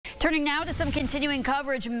Turning now to some continuing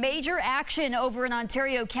coverage. Major action over in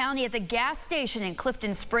Ontario County at the gas station in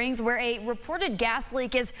Clifton Springs, where a reported gas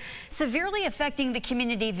leak is severely affecting the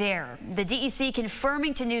community there. The DEC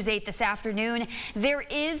confirming to News 8 this afternoon there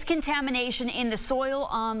is contamination in the soil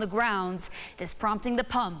on the grounds. This prompting the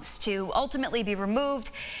pumps to ultimately be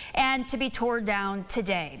removed and to be torn down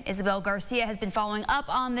today. Isabel Garcia has been following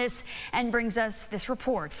up on this and brings us this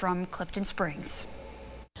report from Clifton Springs.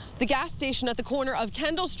 The gas station at the corner of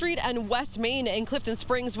Kendall Street and West Main in Clifton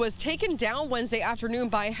Springs was taken down Wednesday afternoon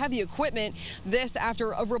by heavy equipment. This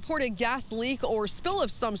after a reported gas leak or spill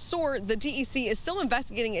of some sort. The DEC is still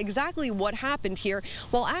investigating exactly what happened here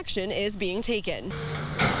while action is being taken.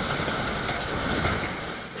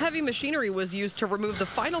 Heavy machinery was used to remove the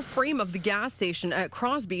final frame of the gas station at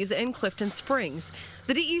Crosby's in Clifton Springs.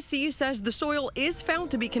 The DEC says the soil is found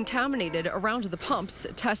to be contaminated around the pumps.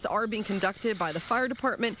 Tests are being conducted by the fire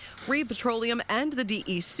department, Reed Petroleum, and the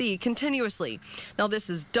DEC continuously. Now, this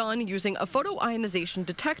is done using a photoionization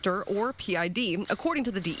detector, or PID, according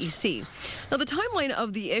to the DEC. Now, the timeline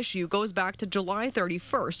of the issue goes back to July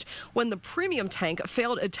 31st, when the premium tank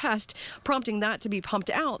failed a test, prompting that to be pumped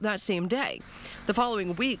out that same day. The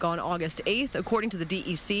following week, on August 8th, according to the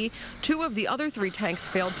DEC, 2 of the other 3 tanks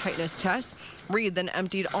failed tightness tests. Reed then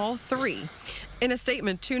emptied all 3. In a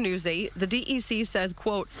statement to News 8, the DEC says,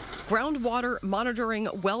 quote, groundwater monitoring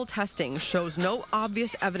well testing shows no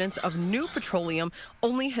obvious evidence of new petroleum,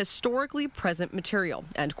 only historically present material,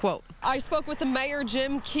 end quote. I spoke with the mayor,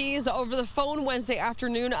 Jim Keys, over the phone Wednesday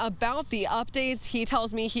afternoon about the updates. He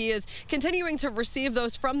tells me he is continuing to receive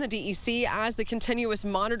those from the DEC as the continuous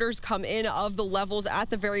monitors come in of the levels at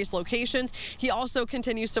the various locations. He also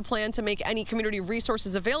continues to plan to make any community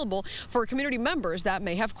resources available for community members that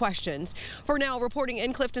may have questions. For now, reporting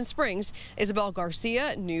in Clifton Springs, Isabel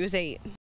Garcia, News 8.